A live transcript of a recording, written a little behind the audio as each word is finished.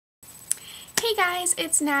Hey guys,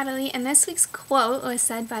 it's Natalie, and this week's quote was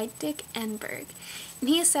said by Dick Enberg. And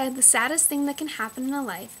he said, "The saddest thing that can happen in a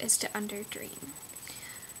life is to underdream."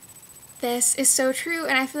 This is so true,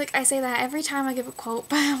 and I feel like I say that every time I give a quote,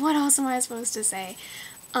 but what else am I supposed to say?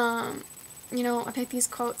 I pick these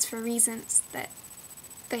quotes for reasons that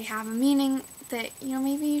they have a meaning that,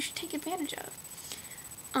 maybe you should take advantage of.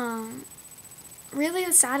 Really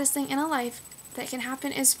the saddest thing in a life that can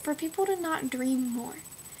happen is for people to not dream more.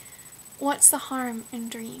 What's the harm in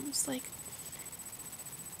dreams? Like,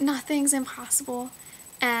 nothing's impossible,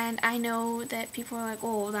 and I know that people are like,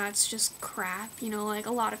 oh, that's just crap, like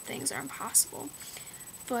a lot of things are impossible.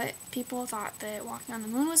 But people thought that walking on the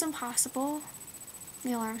moon was impossible.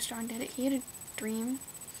 Neil Armstrong did it. He had a dream.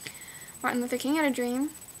 Martin Luther King had a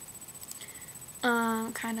dream.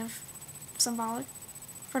 Kind of symbolic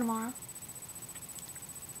for tomorrow.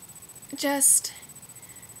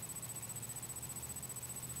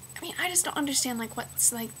 I just don't understand, what's,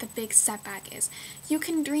 the big setback is. You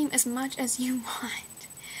can dream as much as you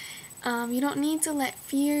want. You don't need to let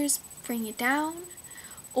fears bring you down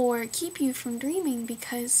or keep you from dreaming,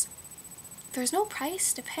 because there's no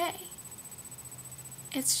price to pay.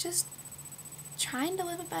 It's just trying to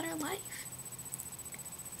live a better life.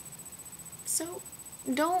 So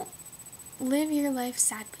don't live your life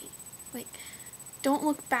sadly. Don't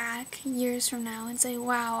look back years from now and say,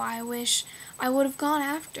 wow, I wish I would have gone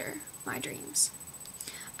after my dreams.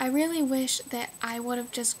 I really wish that I would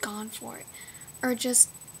have just gone for it, or just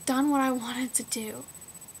done what I wanted to do,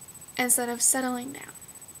 instead of settling down.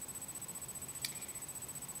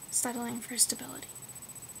 Settling for stability.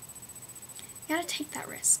 You gotta take that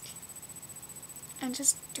risk and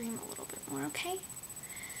just dream a little bit more, okay?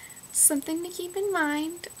 Something to keep in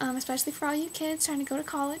mind, especially for all you kids trying to go to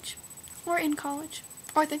college, or in college,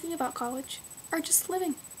 or thinking about college, or just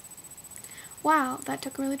living. Wow, that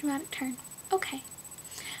took a really dramatic turn. Okay.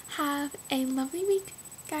 Have a lovely week,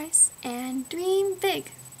 guys, and dream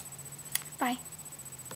big. Bye.